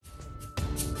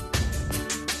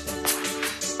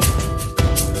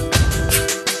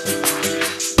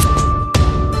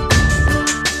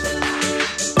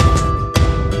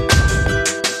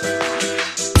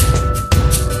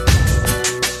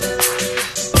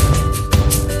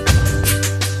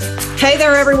Hey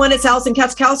there, everyone. It's Allison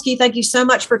Katzkowski. Thank you so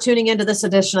much for tuning into this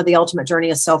edition of The Ultimate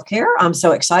Journey of Self-Care. I'm so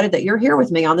excited that you're here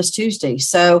with me on this Tuesday.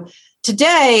 So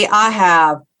today I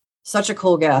have such a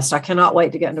cool guest. I cannot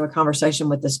wait to get into a conversation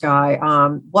with this guy.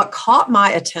 What caught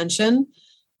my attention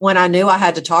when I knew I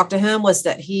had to talk to him was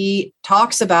that he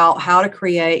talks about how to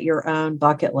create your own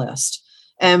bucket list.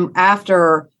 And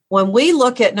when we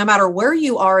look at no matter where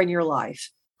you are in your life,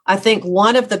 I think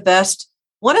one of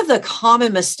the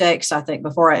common mistakes, I think,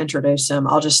 before I introduce him,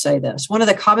 I'll just say this. One of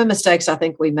the common mistakes I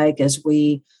think we make is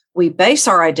we base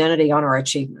our identity on our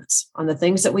achievements, on the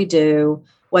things that we do,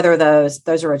 whether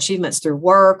those are achievements through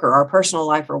work or our personal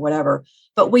life or whatever,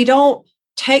 but we don't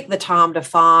take the time to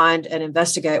find and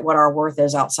investigate what our worth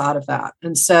is outside of that.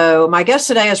 And so my guest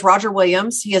today is Roger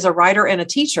Williams. He is a writer and a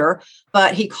teacher,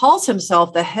 but he calls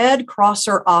himself the head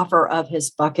crosser offer of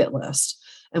his bucket list.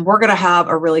 And we're going to have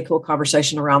a really cool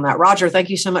conversation around that. Roger, thank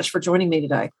you so much for joining me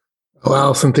today. Well,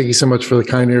 Allison, thank you so much for the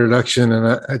kind introduction.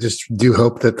 And I just do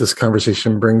hope that this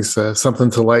conversation brings something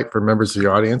to light for members of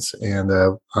the audience. And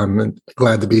I'm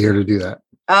glad to be here to do that.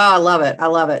 Oh, I love it. I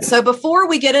love it. So before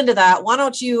we get into that,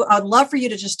 I'd love for you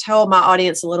to just tell my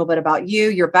audience a little bit about you,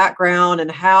 your background,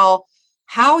 and how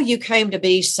you came to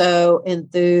be so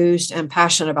enthused and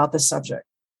passionate about this subject.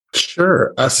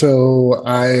 Sure. So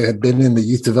I had been in the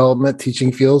youth development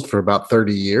teaching field for about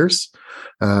 30 years,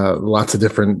 lots of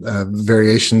different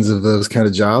variations of those kind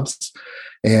of jobs,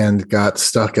 and got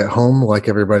stuck at home like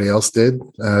everybody else did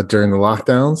during the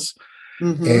lockdowns.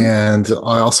 Mm-hmm. And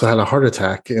I also had a heart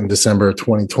attack in December of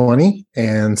 2020.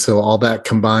 And so all that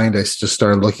combined, I just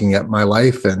started looking at my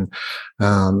life, and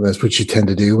that's what you tend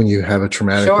to do when you have a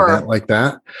traumatic event like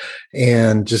that.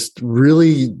 And just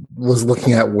really was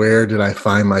looking at where did I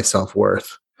find my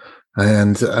self-worth?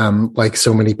 And like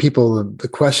so many people, the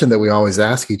question that we always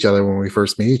ask each other when we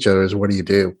first meet each other is, what do you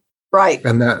do? Right.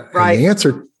 And And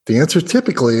the answer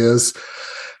typically is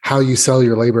how you sell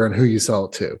your labor and who you sell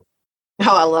it to.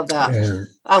 Oh, I love that.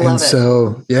 I love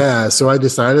it. So I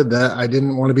decided that I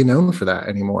didn't want to be known for that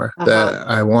anymore, that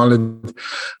I wanted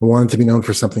to be known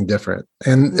for something different.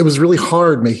 And it was really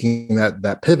hard making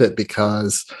that pivot,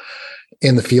 because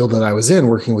in the field that I was in,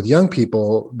 working with young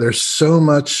people, there's so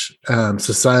much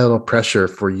societal pressure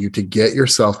for you to get your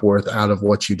self-worth out of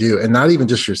what you do. And not even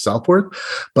just your self-worth,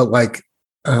 but like,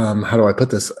 how do I put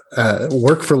this?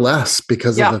 Work for less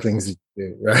because of the things that you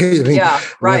do,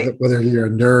 right? I mean, whether you're a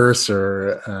nurse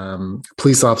or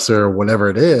police officer or whatever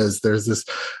it is, there's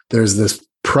this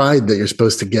pride that you're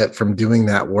supposed to get from doing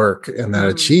that work and that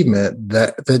achievement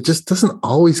that just doesn't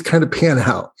always kind of pan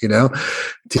out. You know,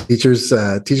 teachers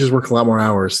work a lot more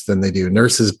hours than they do.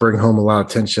 Nurses bring home a lot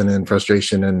of tension and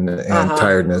frustration and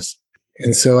tiredness.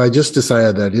 And so I just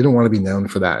decided that I didn't want to be known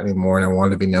for that anymore, and I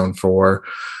wanted to be known for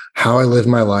how I lived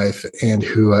my life and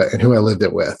who I lived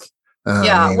it with.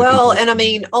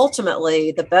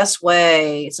 Ultimately, the best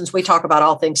way, since we talk about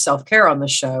all things self-care on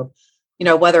this show, you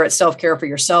know, whether it's self-care for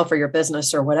yourself or your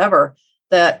business or whatever,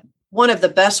 that one of the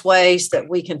best ways that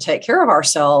we can take care of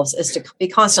ourselves is to be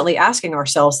constantly asking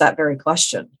ourselves that very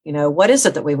question. You know, what is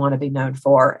it that we want to be known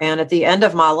for? And at the end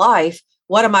of my life,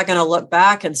 what am I going to look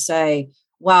back and say,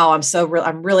 wow,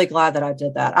 I'm really glad that I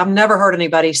did that. I've never heard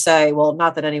anybody say, well,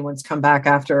 not that anyone's come back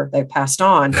after they passed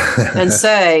on and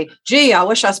say, gee, I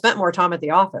wish I spent more time at the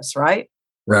office, right?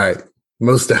 Right.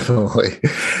 Most definitely.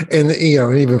 And, you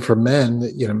know, even for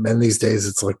men, men these days,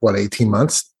 it's like 18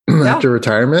 months after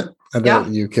retirement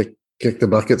that you kick the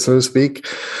bucket, so to speak.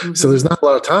 Mm-hmm. So there's not a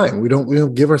lot of time. We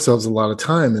don't give ourselves a lot of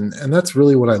time. And that's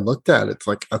really what I looked at. It's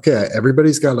like, okay,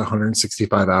 everybody's got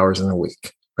 165 hours in a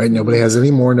week. Right? Nobody has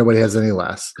any more, nobody has any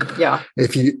less. Yeah.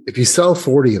 If you sell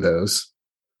 40 of those,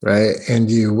 right, and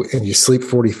you sleep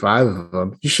 45 of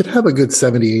them, you should have a good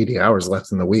 70, 80 hours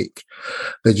left in the week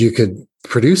that you could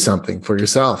produce something for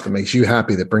yourself that makes you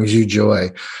happy, that brings you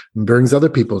joy, and brings other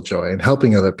people joy, and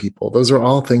helping other people. Those are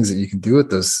all things that you can do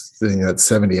with those, that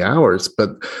 70 hours.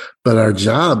 But our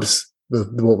jobs,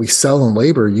 what we sell in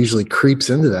labor usually creeps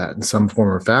into that in some form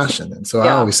or fashion. And so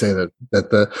I always say that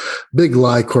the big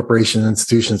lie corporation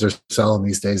institutions are selling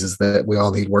these days is that we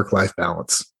all need work-life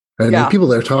balance. Right? I mean, people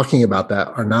that are talking about that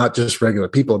are not just regular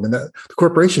people. I mean, the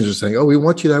corporations are saying, oh, we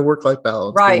want you to have work-life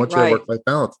balance. We want you to have work-life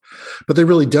balance. But they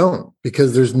really don't,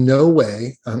 because there's no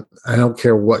way, I don't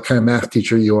care what kind of math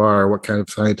teacher you are or what kind of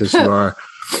scientist you are,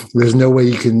 there's no way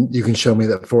you can show me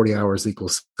that 40 hours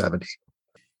equals 70.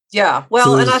 Yeah. Well,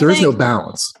 so there's no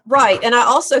balance. Right. And I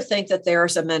also think that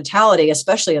there's a mentality,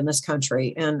 especially in this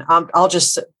country, and I'll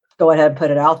just go ahead and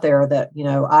put it out there that, you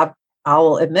know, I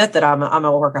will admit that I'm a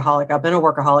workaholic. I've been a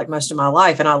workaholic most of my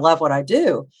life, and I love what I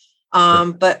do.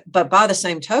 But by the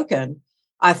same token,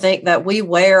 I think that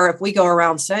if we go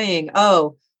around saying,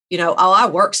 oh, I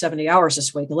work 70 hours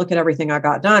this week and look at everything I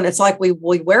got done. It's like we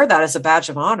wear that as a badge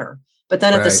of honor. But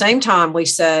then at the same time, we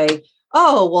say,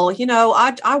 oh, well,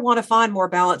 I want to find more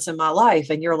balance in my life.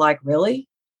 And you're like, really?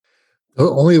 The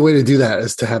only way to do that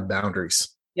is to have boundaries.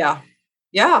 Yeah.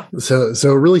 Yeah. So it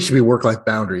really should be work-life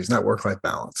boundaries, not work-life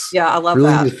balance. Yeah, I love really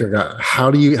that. Need to figure out how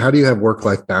do you have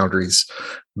work-life boundaries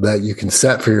that you can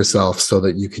set for yourself so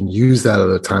that you can use that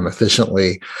other time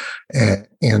efficiently and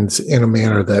in a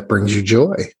manner that brings you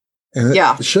joy. And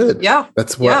it should. Yeah.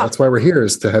 That's why we're here,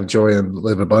 is to have joy and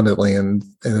live abundantly.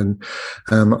 And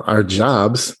our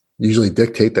jobs usually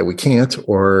dictate that we can't,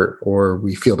 or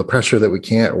we feel the pressure that we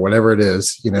can't, or whatever it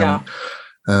is,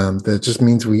 that just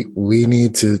means we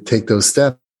need to take those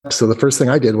steps. So the first thing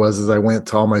I did was I went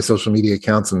to all my social media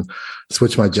accounts and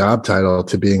switched my job title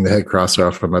to being the head crosser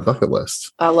off of my bucket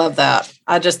list. I love that.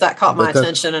 That caught my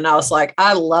attention, and I was like,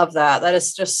 I love that. That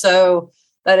is just so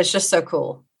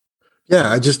cool. Yeah,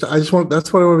 I just want,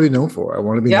 that's what I want to be known for. I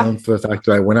want to be known for the fact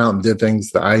that I went out and did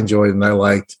things that I enjoyed and I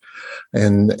liked.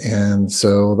 And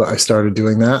so I started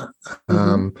doing that,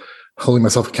 holding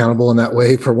myself accountable in that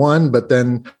way for one, but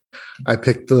then I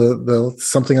picked the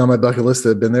something on my bucket list that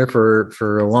had been there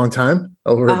for a long time,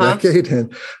 over a decade,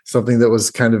 and something that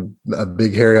was kind of a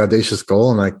big, hairy, audacious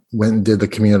goal. And I went and did the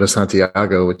Camino de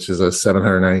Santiago, which is a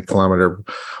 790 kilometer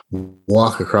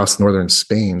walk across northern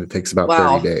Spain that takes about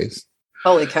 30 days.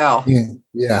 Holy cow.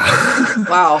 Yeah.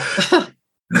 Wow.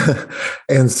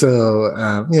 And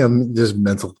so, just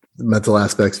mental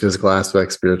aspects, physical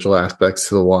aspects, spiritual aspects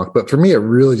to the walk. But for me, it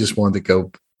really just wanted to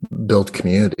go build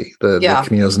community. The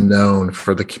Camino is known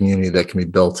for the community that can be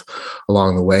built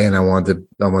along the way. And I wanted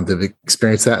to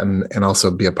experience that and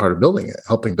also be a part of building it,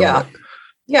 helping build it.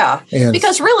 Yeah.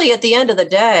 Because really at the end of the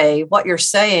day, what you're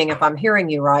saying, if I'm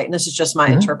hearing you right, and this is just my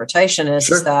interpretation,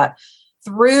 is that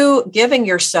through giving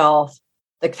yourself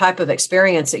the type of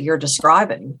experience that you're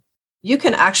describing, you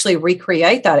can actually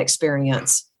recreate that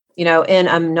experience, in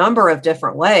a number of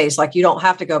different ways. Like, you don't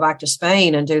have to go back to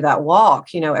Spain and do that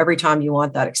walk, every time you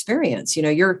want that experience.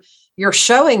 You're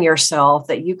showing yourself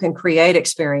that you can create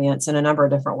experience in a number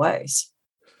of different ways.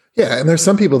 Yeah. And there's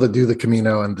some people that do the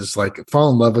Camino and just like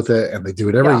fall in love with it, and they do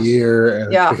it every year,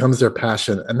 and it becomes their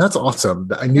passion. And that's awesome.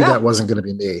 I knew that wasn't going to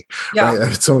be me. Yeah.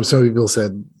 Right? So people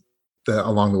said that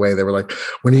along the way, they were like,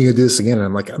 when are you going to do this again? And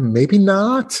I'm like, maybe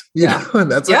not,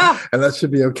 and that's and that should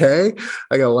be okay.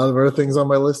 I got a lot of other things on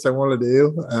my list I want to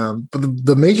do. But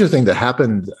the major thing that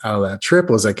happened out of that trip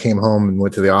was I came home and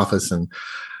went to the office and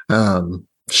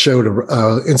showed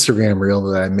a Instagram reel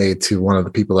that I made to one of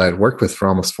the people that I had worked with for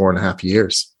almost 4.5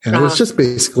 years. And it was just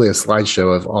basically a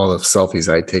slideshow of all the selfies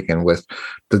I'd taken with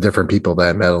the different people that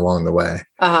I met along the way.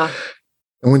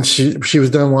 And when she was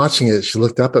done watching it, she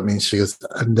looked up at me and she goes,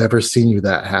 I've never seen you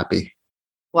that happy.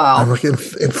 Wow. I'm like, in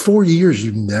 4 years,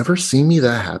 you've never seen me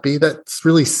that happy? That's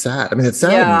really sad. I mean, it's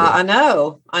sad. Yeah, I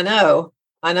know.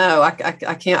 I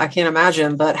can't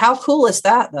imagine. But how cool is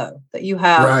that, though, that you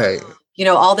have,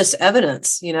 all this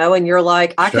evidence, and you're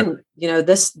like, I can,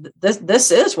 this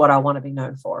is what I want to be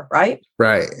known for. Right.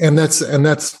 Right. And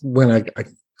that's when I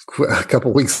quit, a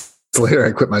couple of weeks later,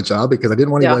 I quit my job because I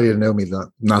didn't want anybody to know me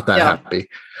not that happy.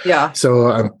 Yeah.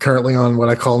 So I'm currently on what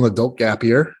I call an adult gap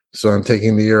year. So I'm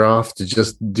taking the year off to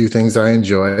just do things I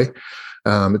enjoy.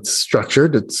 It's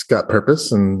structured, it's got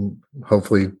purpose, and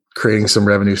hopefully creating some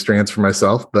revenue strands for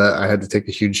myself. But I had to take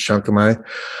a huge chunk of my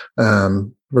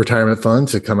retirement fund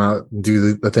to come out and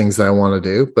do the things that I want to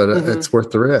do. But it's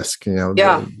worth the risk.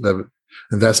 The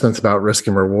investment's about risk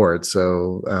and reward.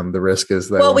 So the risk is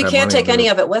that we can't take any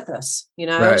of it with us,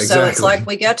 Right, so it's like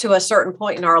we get to a certain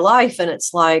point in our life, and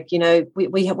it's like,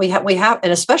 we have,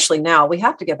 and especially now, we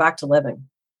have to get back to living.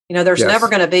 There's never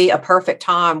going to be a perfect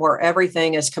time where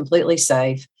everything is completely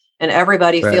safe and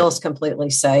everybody feels completely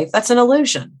safe. That's an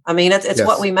illusion. I mean, it's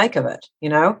what we make of it,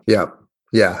 Yeah.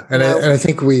 Yeah. And I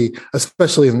think we,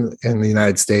 especially in the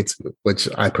United States, which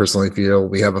I personally feel,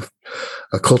 we have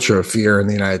a culture of fear in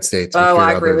the United States.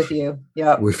 I agree with you.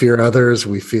 Yeah. We fear others.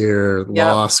 We fear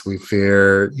loss. We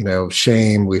fear,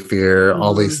 shame. We fear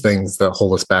all these things that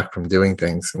hold us back from doing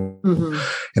things. And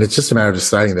it's just a matter of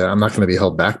deciding that I'm not going to be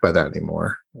held back by that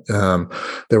anymore.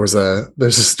 There's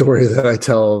a story that I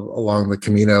tell along the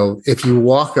Camino. If you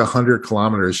walk 100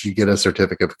 kilometers, you get a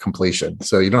certificate of completion.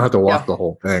 So you don't have to walk the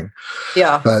whole thing.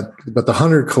 Yeah. But the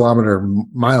 100-kilometer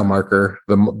mile marker,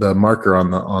 the marker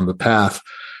on the path,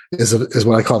 is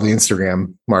what I call the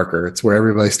Instagram marker. It's where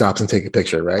everybody stops and take a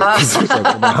picture, right? Like,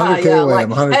 I'm 100K away.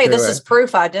 I'm 100K hey, this is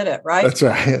proof I did it, right?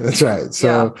 That's right.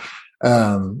 So.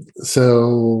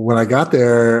 So when I got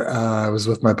there, I was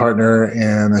with my partner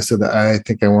and I said that I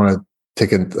think I want to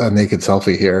take a naked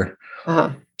selfie here.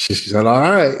 She said, all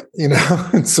right,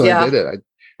 and so I did it.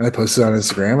 I posted on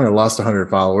Instagram and I lost 100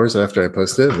 followers after I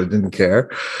posted it. I didn't care.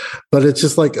 But it's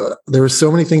just like, there were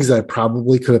so many things that I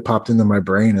probably could have popped into my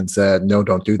brain and said, no,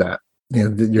 don't do that. You're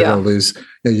going to lose,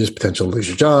 there's potential to lose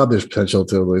your job. There's potential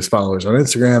to lose followers on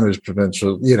Instagram. There's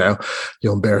potential,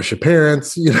 you'll embarrass your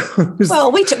parents,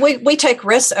 Well, we take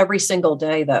risks every single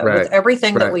day though, with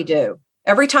everything that we do.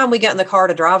 Every time we get in the car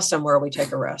to drive somewhere, we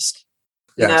take a risk.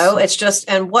 Yes. It's just,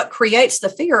 and what creates the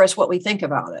fear is what we think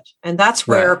about it. And that's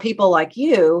where people like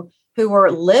you who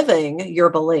are living your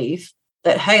belief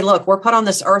that, hey, look, we're put on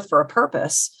this earth for a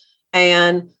purpose,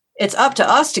 and it's up to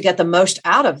us to get the most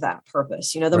out of that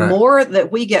purpose. The more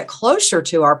that we get closer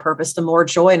to our purpose, the more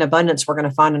joy and abundance we're going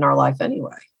to find in our life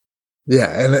anyway.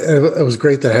 Yeah. And it was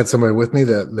great that I had somebody with me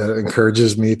that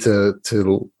encourages me to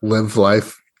live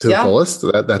life to the fullest.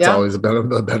 That's always a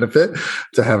benefit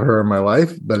to have her in my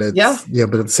life. But but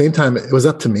at the same time, it was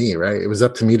up to me, right? It was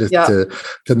up to me to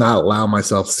not allow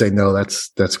myself to say, no,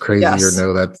 that's crazy, or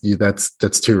no,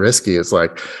 that's too risky. It's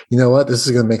like, you know what, this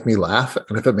is going to make me laugh.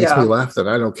 And if it makes me laugh, then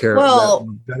I don't care. Well,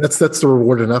 that's the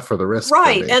reward enough for the risk.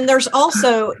 Right. And there's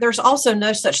also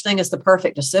no such thing as the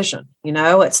perfect decision.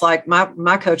 It's like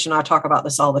my coach and I talk about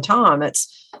this all the time.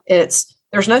 It's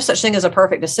there's no such thing as a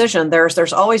perfect decision.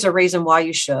 There's always a reason why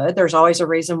you should. There's always a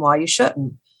reason why you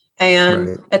shouldn't.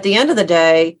 And at the end of the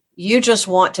day, you just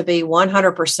want to be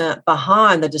 100%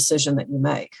 behind the decision that you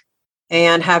make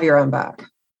and have your own back,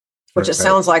 which it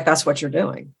sounds like that's what you're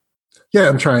doing. Yeah,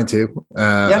 I'm trying to.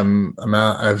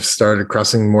 I've started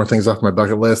crossing more things off my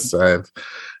bucket list.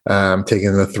 I'm taking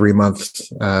a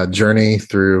 3-month journey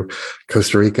through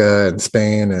Costa Rica and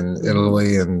Spain and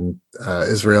Italy and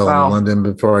Israel and London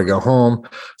before I go home.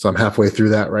 So I'm halfway through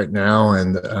that right now,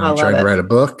 and I'm trying to write a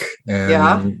book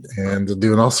and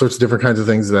doing all sorts of different kinds of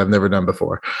things that I've never done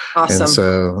before. Awesome. And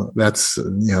so that's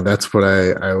what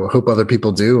I hope other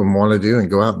people do and want to do and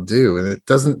go out and do. And it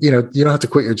doesn't, you don't have to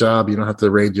quit your job. You don't have to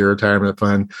raid your retirement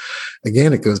fund.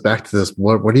 Again, it goes back to this.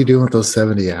 What are you doing with those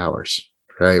 70 hours?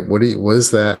 Right. What is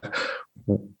that?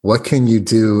 What can you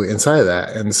do inside of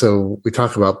that? And so I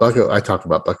talk about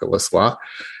bucket lists a lot,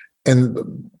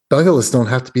 and bucket lists don't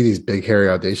have to be these big, hairy,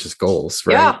 audacious goals,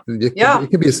 right? It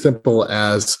can be as simple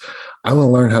as, I want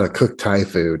to learn how to cook Thai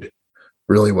food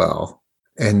really well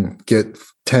and get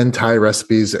 10 Thai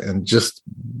recipes and just,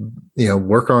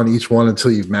 work on each one until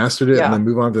you've mastered it and then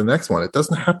move on to the next one. It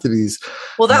doesn't have to be these.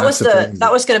 Well, that was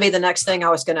going to be the next thing I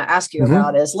was going to ask you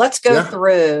about is, let's go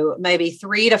through maybe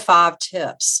 3 to 5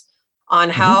 tips on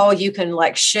how you can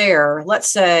share,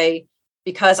 let's say,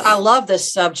 because I love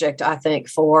this subject. I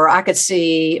could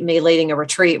see me leading a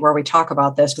retreat where we talk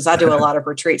about this, because I do a lot of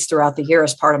retreats throughout the year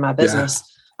as part of my business.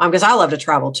 Because I love to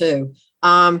travel too.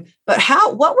 But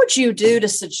what would you do to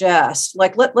suggest,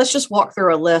 let's just walk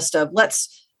through a list of,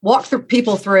 let's walk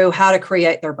people through how to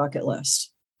create their bucket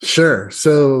list. Sure.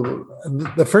 So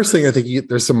the first thing, I think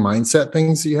there's some mindset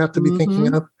things that you have to be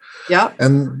thinking of. Yeah.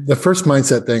 And the first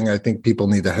mindset thing I think people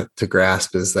need to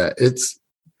grasp is that it's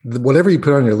whatever you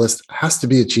put on your list has to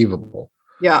be achievable.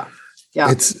 Yeah.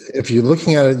 Yeah. If you're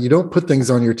looking at it, you don't put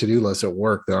things on your to-do list at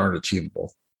work that aren't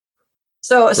achievable.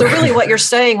 So really what you're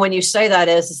saying when you say that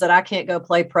is that I can't go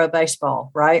play pro baseball,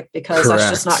 right? Because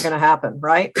that's just not going to happen,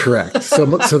 right? Correct.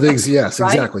 Yes,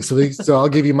 right? Exactly. So I'll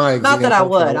give you my example. Not that I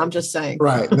would, I'm just saying.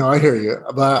 Right. No, I hear you.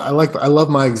 But I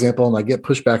love my example, and I get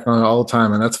pushback on it all the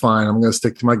time, and that's fine. I'm going to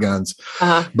stick to my guns.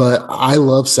 But I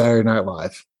love Saturday Night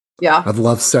Live. Yeah. I've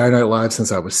loved Saturday Night Live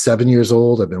since I was 7 years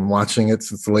old. I've been watching it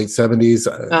since the late 70s,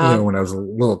 when I was a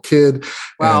little kid.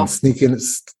 Wow. And sneaking,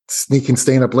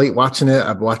 staying up late watching it.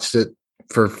 I've watched it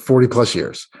for 40 plus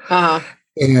years.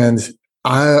 And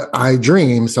I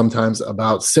dream sometimes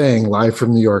about saying live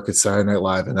from New York at Saturday Night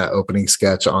Live in that opening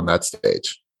sketch on that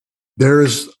stage.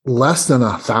 There's less than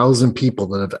 1,000 people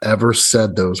that have ever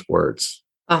said those words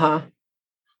on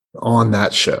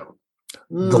that show.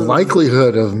 The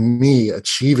likelihood of me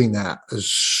achieving that is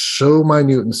so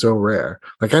minute and so rare.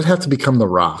 I'd have to become The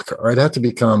Rock, or I'd have to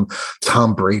become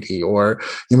Tom Brady,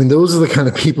 those are the kind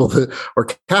of people or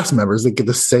cast members that get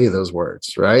to say those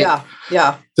words, right? Yeah,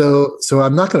 yeah. So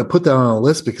I'm not going to put that on a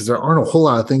list because there aren't a whole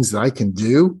lot of things that I can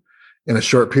do in a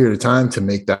short period of time to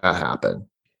make that happen.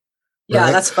 Yeah,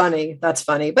 right? That's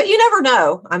funny. But you never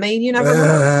know. You never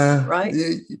know, right?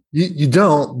 You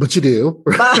don't, but you do.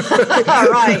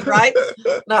 right.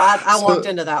 No, I walked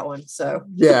into that one. So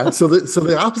yeah. So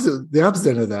the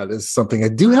opposite of that is something I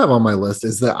do have on my list,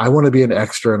 is that I want to be an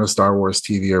extra in a Star Wars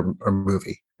TV or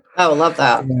movie. Oh, love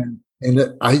that. And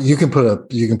you can put a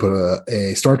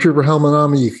stormtrooper helmet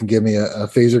on me. You can give me a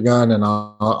phaser gun, and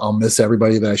I'll miss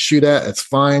everybody that I shoot at. It's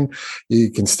fine.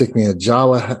 You can stick me in a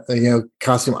Jawa,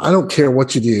 costume. I don't care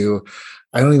what you do.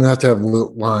 I don't even have to have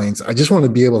lines. I just want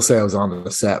to be able to say I was on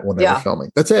the set when they were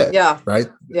filming. That's it. Yeah. Right.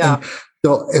 Yeah. And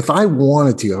so if I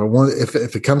wanted to,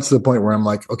 if it comes to the point where I'm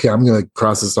like, okay, I'm going to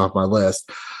cross this off my list.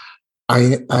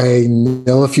 I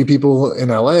know a few people in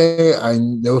LA. I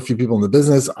know a few people in the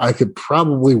business. I could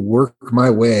probably work my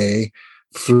way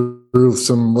through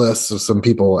some lists of some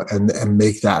people and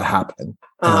make that happen,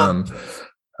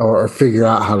 or figure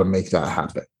out how to make that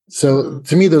happen. So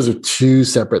to me, those are two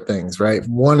separate things, right?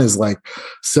 One is like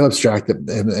so abstract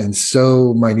and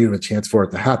so minute of a chance for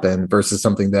it to happen versus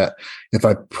something that if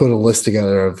I put a list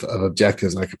together of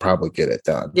objectives, I could probably get it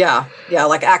done. Yeah. Yeah.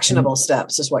 Like actionable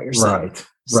steps is what you're saying. Right.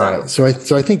 Right. So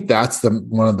I think that's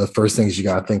one of the first things you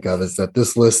got to think of is that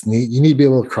this list you need to be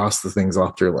able to cross the things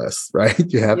off your list, right?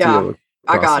 You have to be able to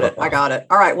I got it.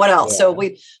 All right. What else? Yeah.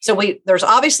 So there's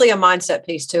obviously a mindset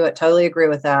piece to it. Totally agree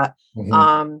with that.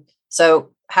 Mm-hmm. So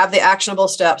have the actionable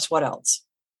steps. What else?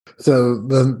 So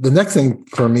the next thing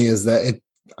for me is that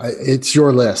it's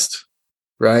your list,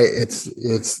 right?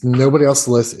 It's nobody else's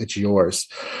list. It's yours.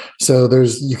 So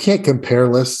you can't compare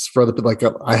lists for other people. Like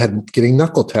I had getting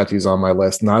knuckle tattoos on my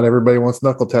list. Not everybody wants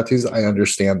knuckle tattoos. I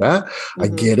understand that. Mm-hmm. I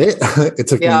get it. It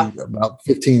took me about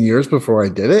 15 years before I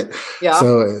did it. Yeah.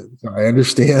 So I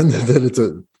understand that it's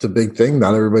a big thing.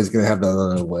 Not everybody's going to have that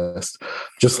on their list.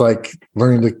 Just like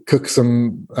learning to cook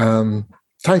some,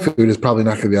 Thai food is probably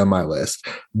not going to be on my list.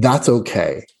 That's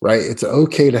okay, right? It's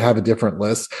okay to have a different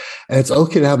list, and it's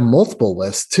okay to have multiple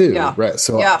lists too, right?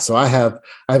 So I have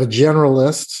a general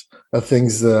list of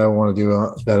things that I want to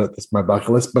do that's my bucket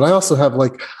list, but I also have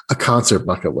like a concert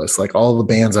bucket list, like all the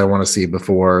bands I want to see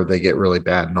before they get really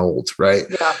bad and old, right?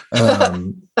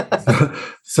 Yeah.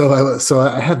 So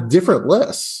I have different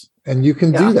lists. And you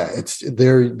can do that.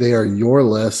 They are your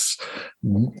lists.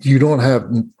 You don't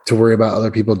have to worry about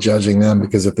other people judging them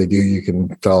because if they do, you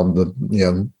can tell them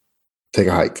to, take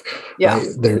a hike. Yeah.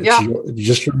 Right?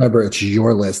 Just remember, it's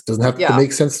your list. It doesn't have to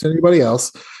make sense to anybody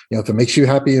else. If it makes you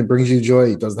happy and brings you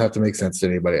joy, it doesn't have to make sense to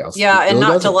anybody else. Yeah. And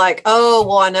not to like, oh,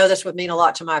 well, I know this would mean a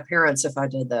lot to my appearance if I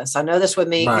did this. I know this would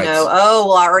mean, oh,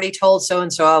 well, I already told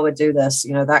so-and-so I would do this,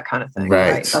 that kind of thing.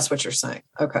 Right. That's what you're saying.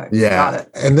 Okay. Yeah. Got it.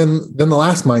 And then the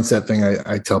last mindset thing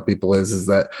I tell people is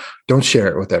that don't share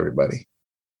it with everybody.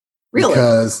 Really?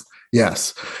 Because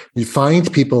yes, you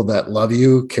find people that love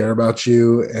you, care about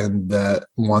you, and that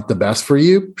want the best for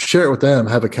you. Share it with them,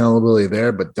 have accountability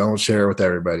there, but don't share it with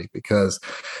everybody because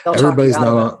everybody's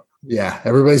not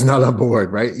on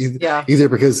board, right? Either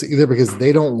because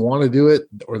they don't want to do it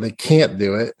or they can't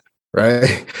do it,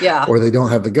 right? Yeah. Or they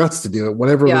don't have the guts to do it.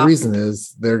 Whatever the reason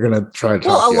is, they're going to try to.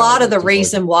 Well, a lot of the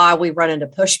reason why we run into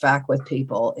pushback with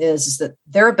people is that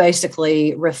they're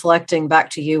basically reflecting back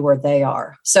to you where they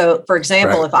are. So, for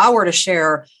example, if I were to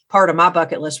share part of my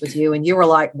bucket list with you and you were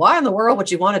like, why in the world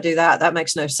would you want to do that? That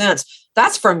makes no sense.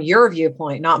 That's from your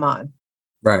viewpoint, not mine.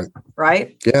 Right.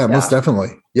 Right. Yeah, most definitely.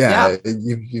 Yeah.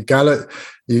 You've got to,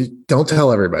 you don't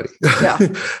tell everybody. Yeah.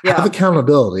 Have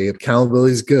accountability.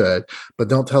 Accountability is good, but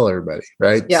don't tell everybody.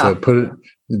 Right. Yeah. So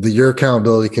your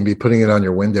accountability can be putting it on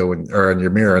your window or on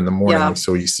your mirror in the morning.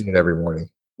 So you see it every morning.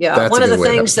 Yeah. That's one of the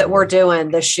things that we're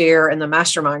doing this year in the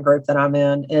mastermind group that I'm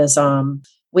in is,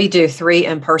 we do 3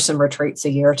 in-person retreats a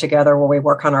year together where we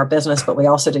work on our business, but we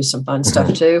also do some fun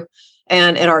stuff too.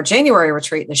 And in our January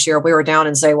retreat this year, we were down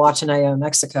in Zihuatanejo,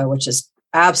 Mexico, which is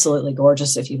absolutely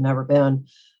gorgeous if you've never been.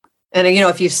 And,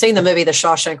 if you've seen the movie The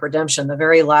Shawshank Redemption, the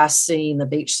very last scene, the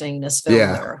beach scene is filmed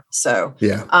there. So,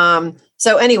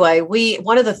 so anyway,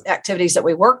 one of the activities that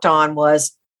we worked on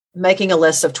was making a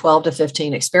list of 12 to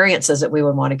 15 experiences that we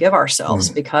would want to give ourselves,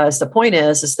 because the point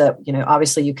is that,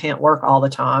 obviously you can't work all the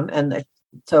time. And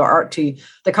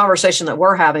the conversation that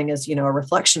we're having is, a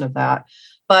reflection of that.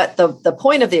 But the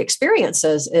point of the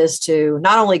experiences is to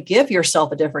not only give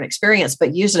yourself a different experience,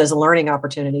 but use it as a learning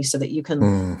opportunity so that you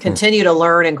can continue to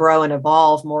learn and grow and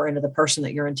evolve more into the person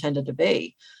that you're intended to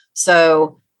be.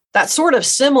 So that's sort of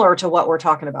similar to what we're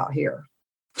talking about here.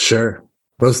 Sure.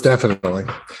 Most definitely.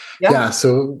 Yeah.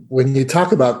 So when you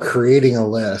talk about creating a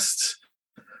list,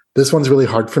 this one's really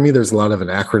hard for me. There's a lot of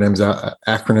acronyms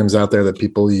out there that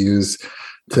people use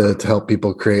to help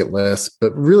people create lists.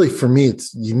 But really for me,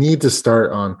 you need to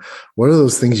start on what are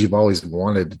those things you've always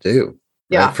wanted to do,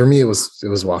 Yeah. Right? For me, it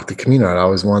was walk the Camino. I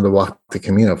always wanted to walk the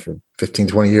Camino for 15,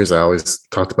 20 years. I always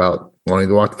talked about wanting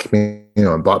to walk the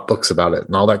Camino and bought books about it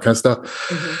and all that kind of stuff.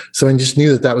 Mm-hmm. So I just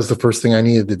knew that was the first thing I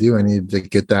needed to do. I needed to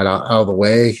get that out of the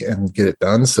way and get it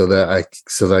done so that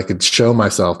I could show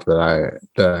myself that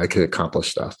I could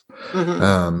accomplish stuff.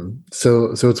 Mm-hmm.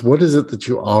 So it's, what is it that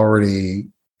you already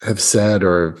have said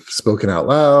or spoken out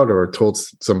loud or told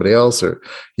somebody else, or,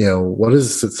 what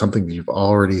is it, something that you've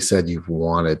already said you've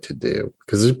wanted to do?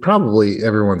 Because there's probably,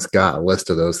 everyone's got a list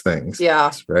of those things.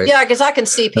 Yeah. Right. Yeah. Because I can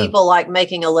see people like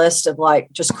making a list of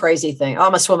like just crazy things. Oh, I'm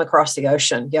gonna swim across the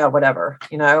ocean. Yeah. Whatever,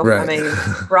 Right. I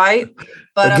mean, right.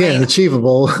 But again,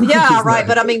 achievable. Yeah. Right.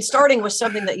 But I mean, starting with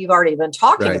something that you've already been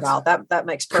talking Right. about, that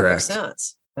makes perfect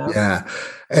sense. Yeah.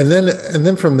 And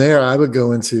then from there, I would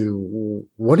go into,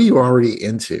 what are you already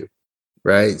into?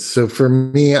 Right. So for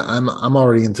me, I'm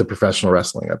already into professional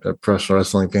wrestling. I've been a professional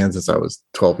wrestling fan since I was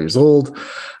 12 years old.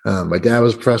 My dad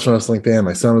was a professional wrestling fan.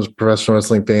 My son was a professional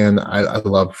wrestling fan. I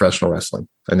love professional wrestling.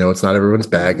 I know it's not everyone's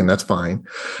bag, and that's fine.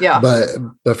 Yeah.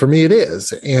 But for me, it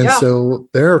is. And so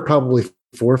there are probably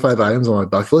 4 or 5 items on my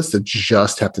bucket list that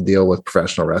just have to deal with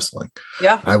professional wrestling.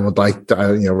 Yeah. I would like to,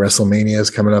 WrestleMania is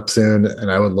coming up soon, and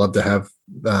I would love to have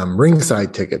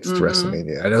ringside tickets to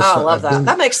WrestleMania. I love that.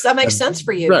 That makes sense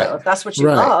for you, right, though, if that's what you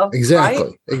love. Exactly.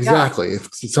 Right? Exactly. If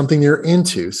it's something you're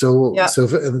into. So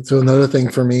another thing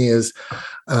for me is,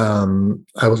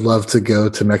 I would love to go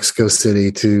to Mexico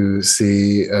City to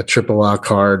see a AAA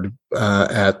card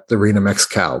at the Arena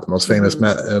Mexicali, the most famous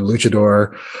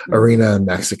luchador arena in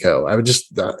Mexico. I would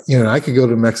just, I could go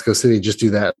to Mexico City, just do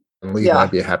that and leave. I'd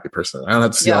be a happy person. I don't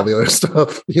have to see all the other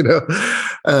stuff,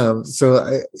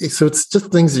 So it's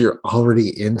just things that you're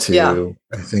already into. Yeah.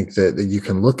 I think that you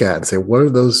can look at and say, what are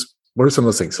some of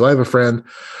those things? So I have a friend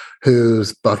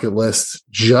whose bucket list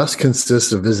just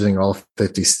consists of visiting all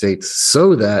 50 states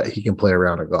so that he can play a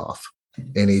round of golf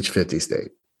in each 50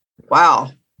 state. Wow.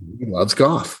 He loves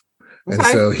golf. Okay. And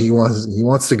so he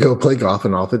wants to go play golf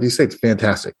in all 50 states.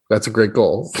 Fantastic. That's a great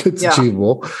goal. It's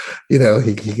achievable. He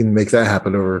can make that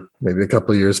happen over maybe a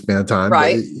couple of years span of time.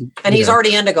 Right. And he's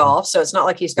already into golf, so it's not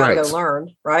like he's got to go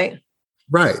learn, right?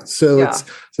 Right. So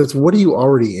it's what are you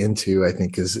already into, I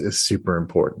think is super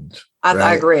important.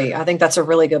 I agree. I think that's a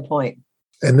really good point.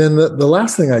 And then the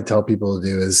last thing I tell people to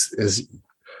do is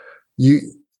you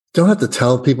don't have to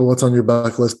tell people what's on your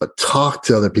bucket list, but talk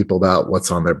to other people about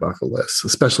what's on their bucket list,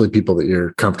 especially people that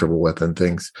you're comfortable with and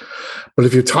things. But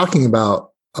if you're talking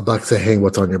about a bucket, say, hey,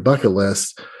 what's on your bucket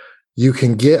list, you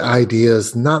can get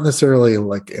ideas, not necessarily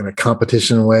like in a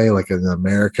competition way, like in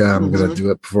America, I'm going to do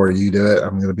it before you do it.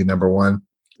 I'm going to be number one.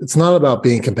 It's not about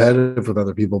being competitive with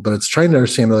other people, but it's trying to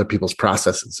understand other people's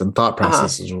processes and thought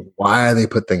processes, why they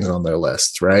put things on their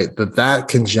lists, right? That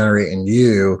can generate in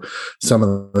you some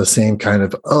of the same kind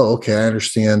of, I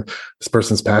understand this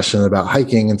person's passionate about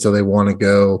hiking, and so they want to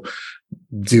go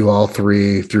do all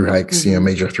 3 through hikes,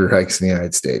 major through hikes in the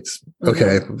United States.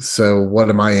 Okay, so what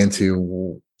am I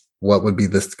into? What would be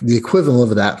the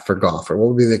equivalent of that for golf, or what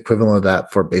would be the equivalent of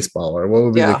that for baseball, or what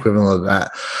would be the equivalent of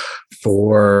that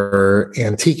for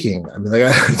antiquing? I mean,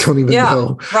 I don't even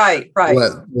know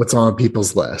what's on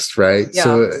people's list, right? Yeah.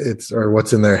 So it's, or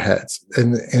what's in their heads,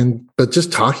 but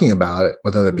just talking about it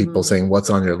with other people, saying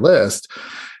what's on your list,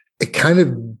 it kind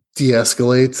of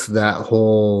de-escalates that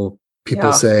whole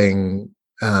people saying,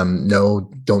 no,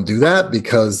 don't do that,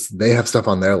 because they have stuff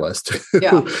on their list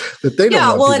that they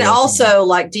don't. Well, it also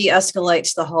like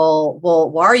de-escalates the whole, well,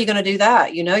 why are you going to do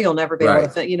that? You'll never be able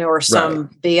to, or some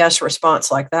BS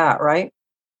response like that. Right.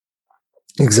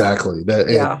 Exactly. That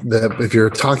if you're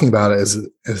talking about it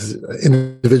as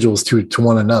individuals to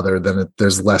one another, then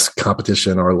there's less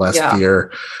competition or less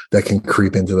fear that can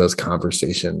creep into those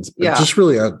conversations. But just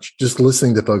really just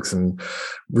listening to folks and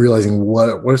realizing what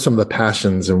are some of the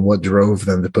passions and what drove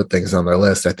them to put things on their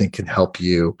list, I think can help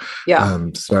you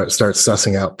start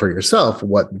sussing out for yourself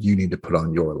what you need to put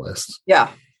on your list. Yeah.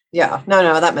 Yeah.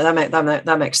 No,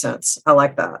 that makes sense. I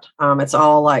like that. It's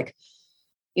all like,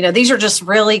 these are just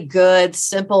really good,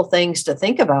 simple things to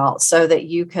think about so that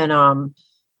you can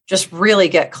just really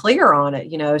get clear on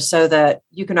it, so that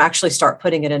you can actually start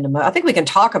putting it into, I think we can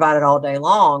talk about it all day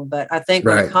long, but I think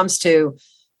when it comes to,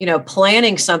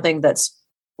 planning something that's,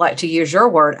 like, to use your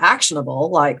word, actionable,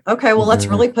 like, okay, well, let's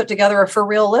really put together a for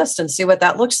real list and see what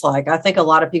that looks like. I think a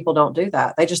lot of people don't do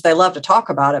that. They love to talk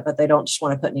about it, but they don't just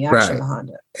want to put any action behind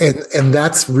it. And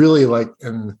that's really like,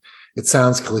 and it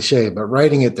sounds cliche, but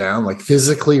writing it down, like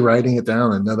physically writing it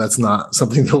down. I know that's not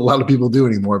something that a lot of people do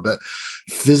anymore, but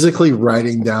physically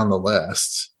writing down the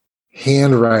list,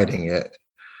 handwriting it,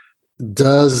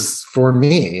 does, for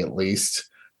me at least,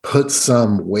 put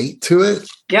some weight to it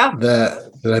Yeah.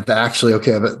 that I've actually,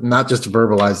 but not just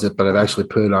verbalized it, but I've actually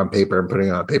put it on paper, and putting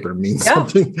it on paper means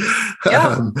something.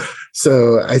 Yeah.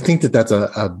 So I think that that's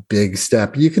a big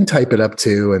step. You can type it up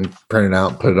too and print it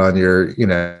out, put it on your,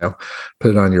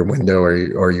 put it on your window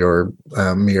or your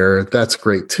mirror. That's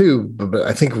great too. But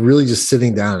I think really just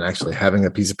sitting down and actually having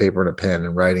a piece of paper and a pen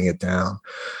and writing it down.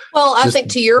 Well, I think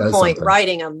to your point,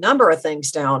 writing a number of things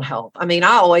down help. I mean,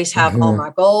 I always have all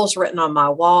my goals written on my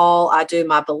wall. I do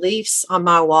my beliefs on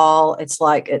my wall. It's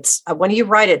like, when you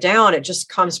write it down, it just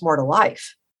comes more to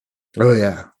life. Oh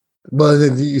yeah. Well,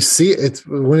 then you see it's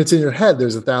when it's in your head,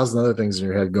 there's 1,000 other things in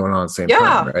your head going on at the same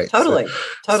time, right? Totally.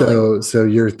 So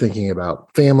you're thinking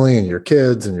about family and your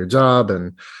kids and your job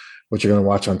and what you're going to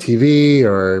watch on TV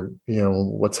or,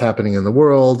 what's happening in the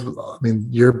world. I mean,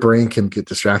 your brain can get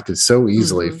distracted so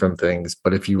easily from things,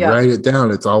 but if you write it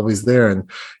down, it's always there and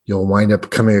you'll wind up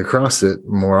coming across it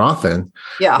more often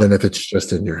than if it's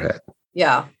just in your head.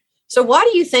 Yeah. So why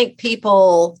do you think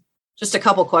people, just a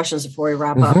couple questions before we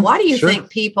wrap up, why do you think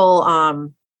people,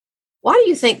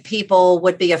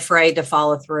 would be afraid to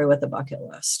follow through with the bucket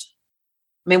list?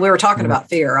 I mean, we were talking about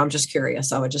fear. I'm just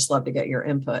curious. I would just love to get your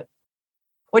input.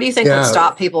 What do you think would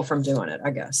stop people from doing it? I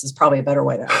guess is probably a better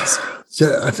way to ask.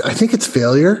 Yeah, I think it's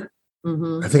failure.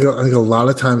 I think a lot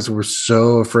of times we're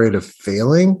so afraid of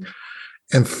failing,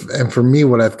 and for me,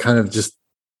 what I've kind of just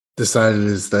decided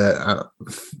is that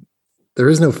there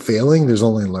is no failing. There's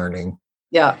only learning.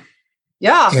 Yeah.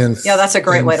 That's a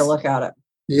great way to look at it.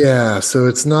 Yeah. So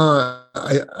it's not.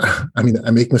 I mean,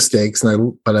 I make mistakes,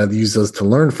 but I've used those to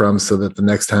learn from, so that the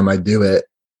next time I do it,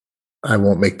 I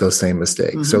won't make those same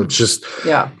mistakes. So it's just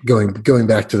going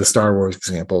back to the Star Wars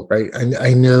example, right?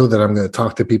 I know that I'm going to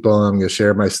talk to people and I'm going to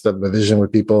share my vision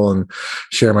with people and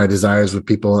share my desires with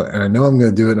people. And I know I'm going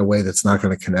to do it in a way that's not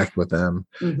going to connect with them.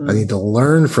 I need to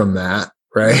learn from that,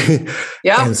 right?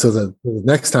 Yeah. And so the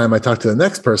next time I talk to the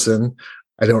next person,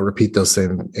 I don't repeat those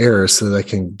same errors so that I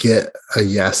can get a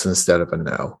yes instead of a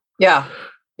no. Yeah.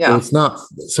 Yeah. So it's not.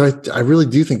 So I really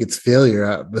do think it's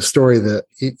failure. The story that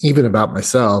even about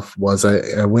myself was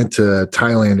I went to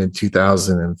Thailand in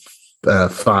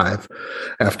 2005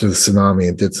 after the tsunami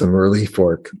and did some relief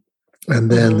work.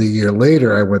 And then the year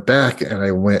later, I went back and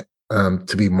I went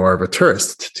to be more of a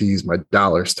tourist, to use my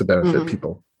dollars to benefit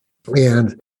people.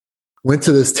 And went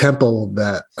to this temple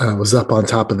that was up on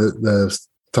top of the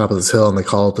top of this hill, and they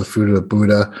call it the Foot of the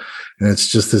Buddha. And it's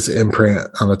just this imprint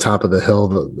on the top of the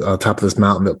hill, on top of this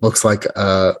mountain that looks like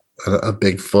a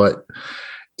big foot.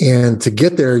 And to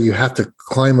get there, you have to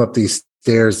climb up these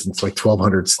stairs. It's like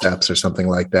 1,200 steps or something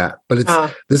like that. But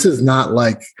this is not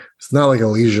like, it's not like a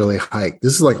leisurely hike.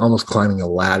 This is like almost climbing a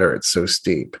ladder. It's so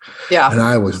steep. Yeah. And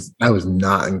I was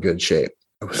not in good shape.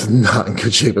 I was not in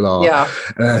good shape at all. Yeah.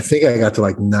 And I think I got to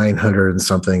like 900 and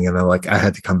something. And I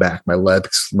had to come back. My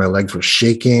legs were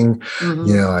shaking.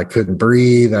 I couldn't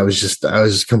breathe. I was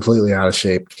just completely out of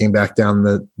shape. Came back down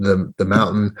the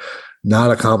mountain,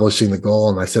 not accomplishing the goal.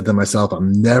 And I said to myself,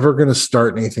 I'm never going to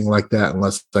start anything like that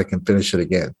unless I can finish it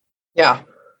again. Yeah.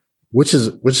 Which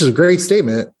is a great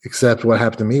statement, except what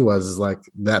happened to me was like,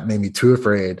 that made me too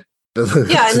afraid.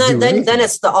 Yeah, and then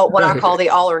it's the what I call the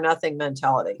all or nothing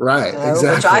mentality, right? Exactly,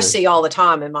 which I see all the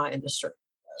time in my industry.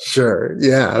 Sure,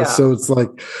 yeah. So it's like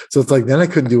then I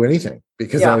couldn't do anything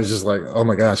because I was just like, oh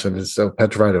my gosh, I'm just so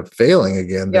petrified of failing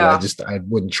again that I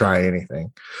wouldn't try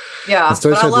anything. Yeah, so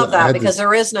but I love that because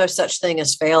there is no such thing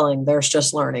as failing. There's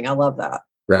just learning. I love that.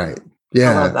 Right.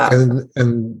 Yeah. I love that.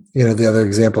 And the other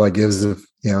example I give is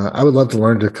I would love to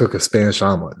learn to cook a Spanish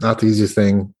omelet. Not the easiest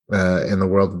thing in the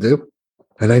world to do.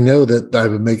 And I know that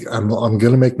I'm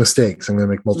going to make mistakes. I'm going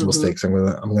to make multiple mistakes. I'm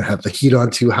going to have the heat on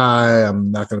too high.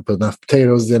 I'm not going to put enough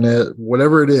potatoes in it.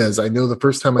 Whatever it is, I know the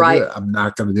first time I do it, I'm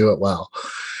not going to do it well.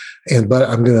 But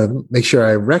I'm going to make sure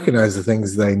I recognize the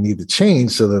things that I need to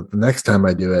change so that the next time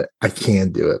I do it, I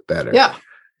can do it better. Yeah.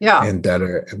 Yeah. And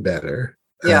better and better.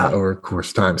 Over the course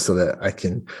of time so that I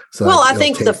can. I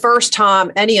think the first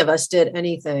time any of us did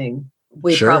anything,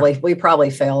 we probably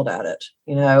failed at it.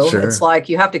 It's like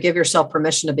you have to give yourself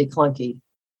permission to be clunky.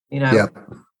 Yeah,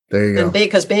 there you go. And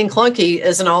because being clunky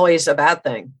isn't always a bad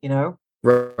thing.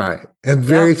 Right. And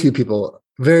very few people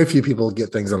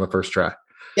get things on the first try.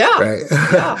 Yeah. Right.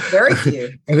 Yeah. Very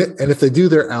few. and if they do,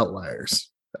 they're outliers.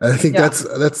 I think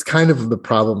that's kind of the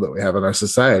problem that we have in our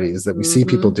society is that we see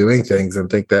people doing things and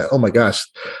think that, oh my gosh,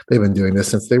 they've been doing this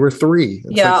since they were 3.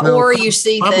 It's like, no, or you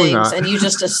see things and you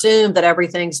just assume that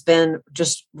everything's been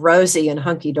just rosy and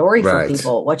hunky dory for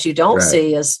people. What you don't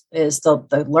see is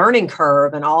the learning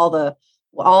curve and all the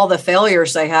all the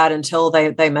failures they had until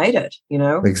they made it,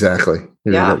 Exactly.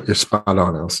 Yeah. You're spot on,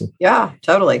 Allison. Yeah,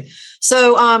 totally.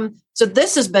 So, so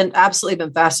this has been absolutely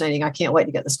been fascinating. I can't wait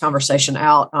to get this conversation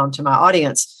out to my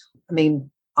audience. I mean,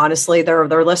 honestly,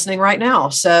 they're listening right now.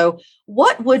 So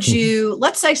what would you,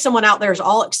 let's say someone out there is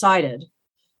all excited,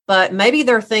 but maybe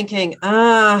they're thinking,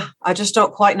 I just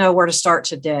don't quite know where to start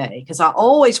today. Because I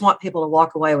always want people to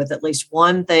walk away with at least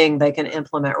one thing they can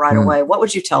implement right away. What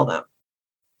would you tell them?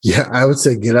 Yeah, I would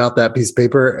say get out that piece of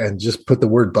paper and just put the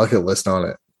word bucket list on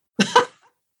it.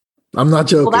 I'm not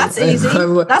joking. Well, that's easy.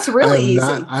 That's really easy.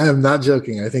 I am not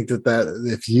joking. I think that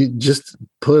if you just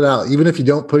put it out, even if you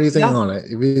don't put anything on it,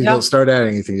 if you don't start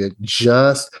adding anything,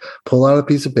 just pull out a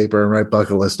piece of paper and write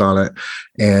bucket list on it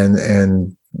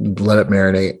and let it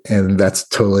marinate. And that's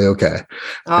totally okay.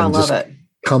 Oh, I love it.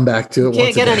 Come back to it. You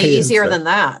can't get any easier than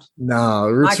that.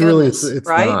 No, it's really, it's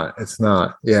right? not. It's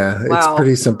not. Yeah. Wow. It's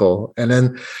pretty simple. And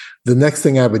then the next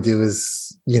thing I would do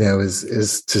is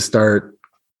to start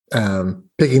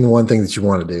picking the one thing that you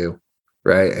want to do.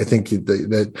 Right. I think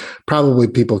that probably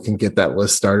people can get that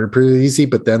list started pretty easy,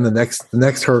 but then the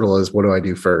next hurdle is, what do I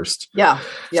do first? Yeah.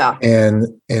 Yeah. And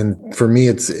for me,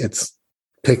 it's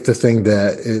pick the thing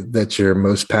that you're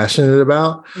most passionate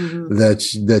about,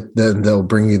 that they'll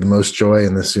bring you the most joy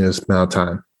in the soonest amount of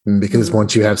time. Because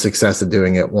once you have success at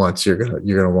doing it once, you're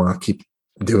gonna want to keep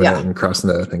doing it and crossing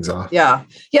the other things off. Yeah.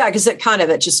 Yeah. Because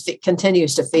it just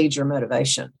continues to feed your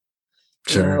motivation.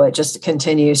 Sure. It just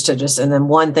continues to and then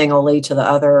one thing will lead to the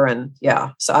other. And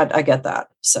so I get that.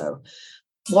 So,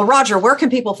 well, Roger, where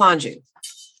can people find you?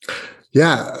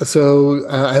 Yeah. So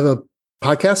I have a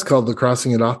podcast called the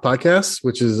Crossing It Off Podcast,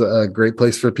 which is a great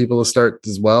place for people to start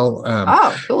as well.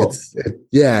 Cool.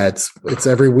 It's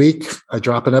every week I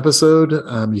drop an episode.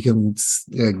 You can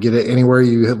get it anywhere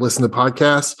you listen to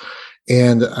podcasts.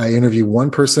 And I interview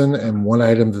one person and one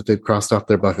item that they've crossed off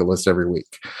their bucket list every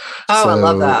week. Oh, I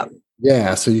love that.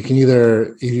 Yeah. So you can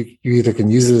either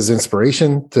can use it as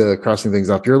inspiration to crossing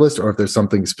things off your list, or if there's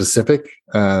something specific.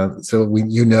 So when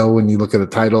you look at the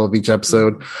title of each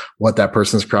episode, what that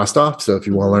person's crossed off. So if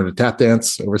you want to learn to tap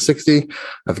dance over 60,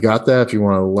 I've got that. If you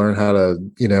want to learn how to,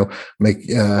 make,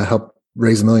 help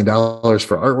raise $1 million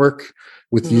for artwork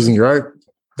with using your art,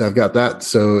 I've got that.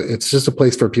 So it's just a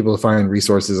place for people to find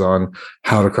resources on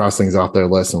how to cross things off their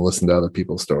list and listen to other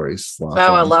people's stories.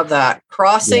 I love that.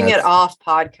 Crossing It Off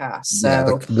Podcast.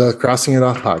 So the Crossing It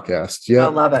Off Podcast. Yeah. I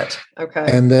love it. Okay.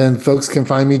 And then folks can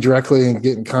find me directly and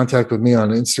get in contact with me on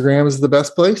Instagram is the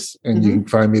best place. And you can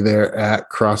find me there at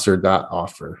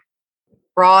crosser.offer.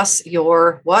 Cross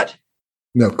your what?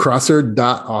 No,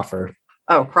 crosser.offer.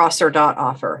 Oh,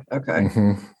 crosser.offer. Okay.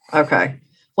 Mm-hmm. Okay.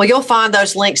 Well, you'll find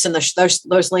those links in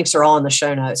those links are all in the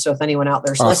show notes. So if anyone out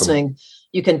there's listening,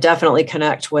 you can definitely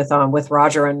connect with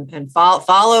Roger and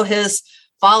follow his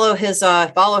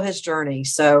journey.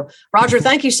 So Roger,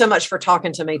 thank you so much for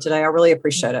talking to me today. I really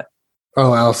appreciate it.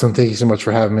 Oh, Allison, thank you so much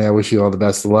for having me. I wish you all the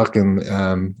best of luck. And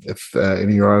if any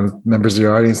of your members of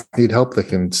your audience need help, they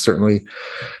can certainly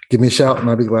give me a shout and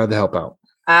I'll be glad to help out.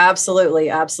 Absolutely.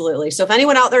 Absolutely. So if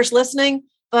anyone out there's listening,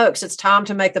 folks, it's time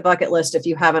to make the bucket list if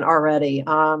you haven't already.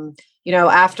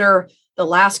 After the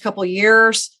last couple of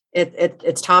years,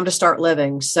 it's time to start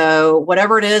living. So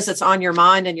whatever it is that's on your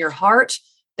mind and your heart,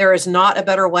 there is not a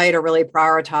better way to really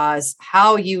prioritize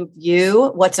how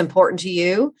what's important to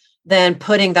you than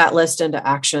putting that list into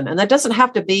action. And that doesn't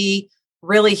have to be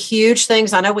really huge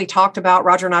things. I know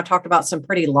Roger and I talked about some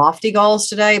pretty lofty goals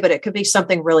today, but it could be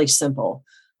something really simple,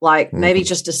 like maybe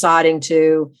just deciding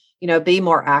to be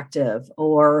more active,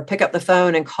 or pick up the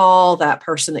phone and call that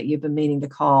person that you've been meaning to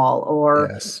call,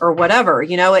 or whatever.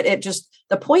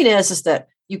 The point is that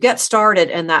you get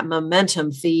started and that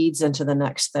momentum feeds into the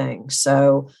next thing.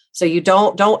 So you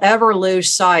don't ever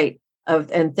lose sight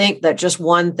of and think that just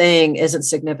one thing isn't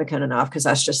significant enough, because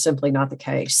that's just simply not the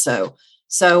case. So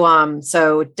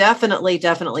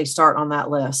definitely start on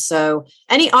that list. So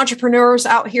any entrepreneurs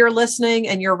out here listening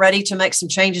and you're ready to make some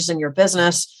changes in your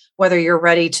business, whether you're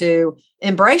ready to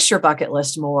embrace your bucket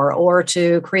list more or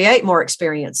to create more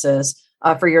experiences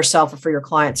for yourself or for your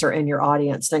clients or in your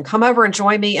audience, then come over and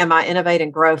join me in my Innovate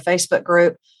and Grow Facebook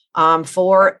group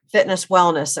for fitness,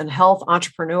 wellness, and health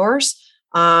entrepreneurs.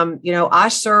 I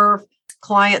serve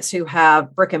clients who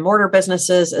have brick and mortar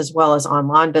businesses as well as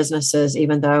online businesses,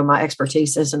 even though my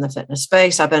expertise is in the fitness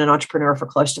space. I've been an entrepreneur for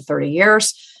close to 30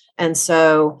 years. And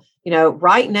so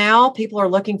right now, people are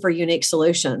looking for unique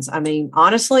solutions. I mean,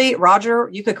 honestly, Roger,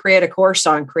 you could create a course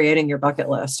on creating your bucket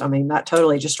list. I mean, that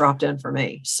totally just dropped in for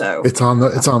me. So it's on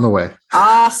the way.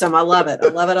 Awesome. I love it. I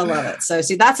love it. So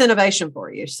see, that's innovation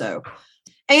for you. So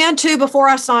And two, before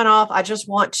I sign off, I just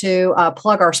want to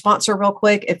plug our sponsor real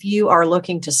quick. If you are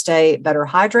looking to stay better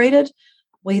hydrated,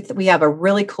 we have a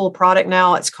really cool product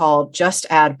now. It's called Just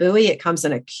Add Buoy. It comes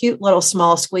in a cute little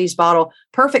small squeeze bottle,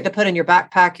 perfect to put in your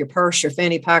backpack, your purse, your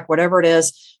fanny pack, whatever it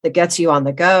is that gets you on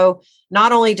the go.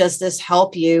 Not only does this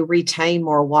help you retain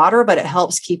more water, but it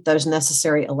helps keep those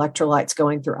necessary electrolytes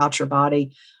going throughout your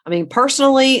body. I mean,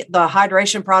 personally, the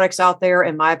hydration products out there,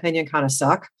 in my opinion, kind of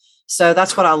suck. So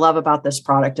that's what I love about this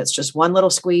product. It's just one little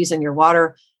squeeze in your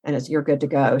water and you're good to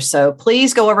go. So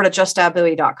please go over to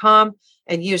justaddbuoy.com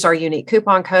and use our unique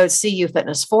coupon code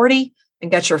CUFitness40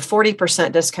 and get your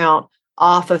 40% discount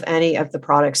off of any of the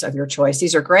products of your choice.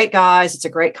 These are great guys. It's a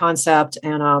great concept,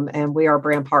 and we are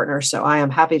brand partners. So I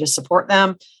am happy to support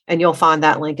them, and you'll find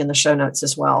that link in the show notes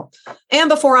as well. And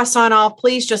before I sign off,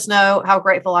 please just know how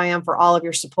grateful I am for all of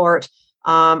your support.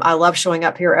 I love showing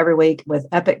up here every week with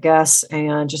epic guests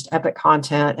and just epic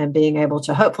content and being able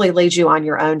to hopefully lead you on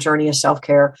your own journey of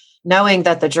self-care, knowing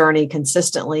that the journey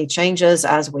consistently changes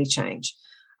as we change.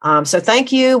 So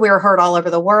thank you. We're heard all over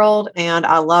the world, and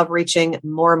I love reaching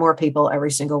more and more people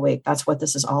every single week. That's what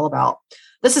this is all about.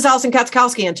 This is Allison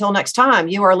Katzkowski. Until next time,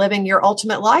 you are living your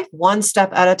ultimate life one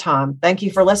step at a time. Thank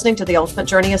you for listening to The Ultimate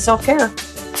Journey of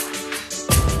Self-Care.